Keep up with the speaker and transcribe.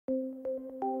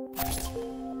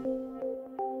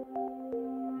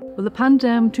Well, the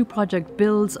PANDEM-2 Project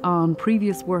builds on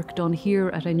previous work done here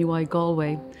at NUI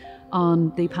Galway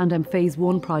on the Pandem Phase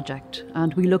 1 project,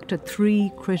 and we looked at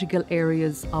 3 critical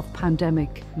areas of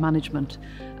pandemic management,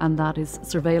 and that is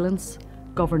surveillance,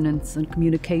 governance and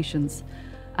communications.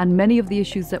 And many of the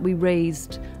issues that we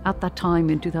raised at that time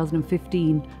in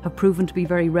 2015 have proven to be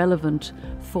very relevant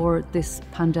for this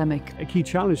pandemic. A key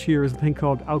challenge here is a thing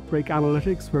called outbreak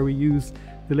analytics, where we use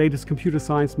the latest computer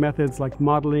science methods like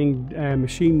modelling,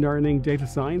 machine learning, data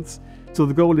science. So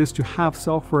the goal is to have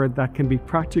software that can be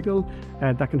practical,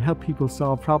 that can help people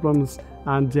solve problems,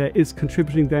 and is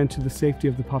contributing then to the safety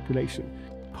of the population.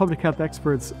 Public health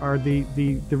experts are the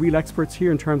real experts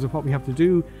here in terms of what we have to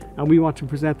do, and we want to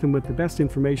present them with the best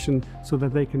information so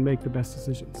that they can make the best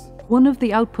decisions. One of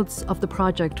the outputs of the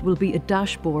project will be a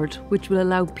dashboard which will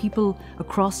allow people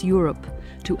across Europe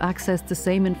to access the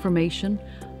same information.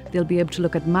 They'll be able to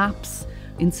look at maps,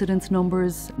 incidence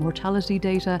numbers, mortality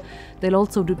data. They'll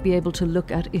also be able to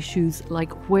look at issues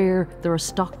like where there are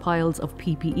stockpiles of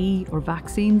PPE or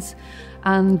vaccines,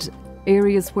 and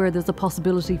areas where there's a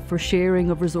possibility for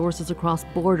sharing of resources across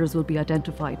borders will be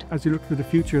identified. As you look to the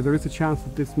future, there is a chance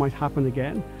that this might happen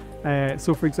again.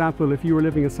 So for example, if you were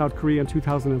living in South Korea in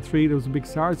 2003, there was a big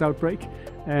SARS outbreak.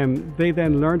 They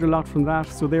then learned a lot from that,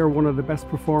 so they are one of the best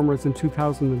performers in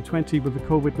 2020 with the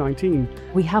COVID-19.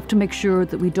 We have to make sure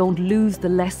that we don't lose the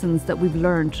lessons that we've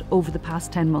learned over the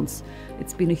past 10 months.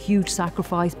 It's been a huge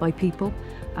sacrifice by people,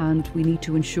 and we need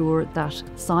to ensure that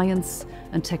science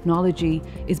and technology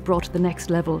is brought to the next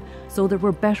level so that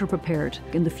we're better prepared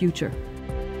in the future.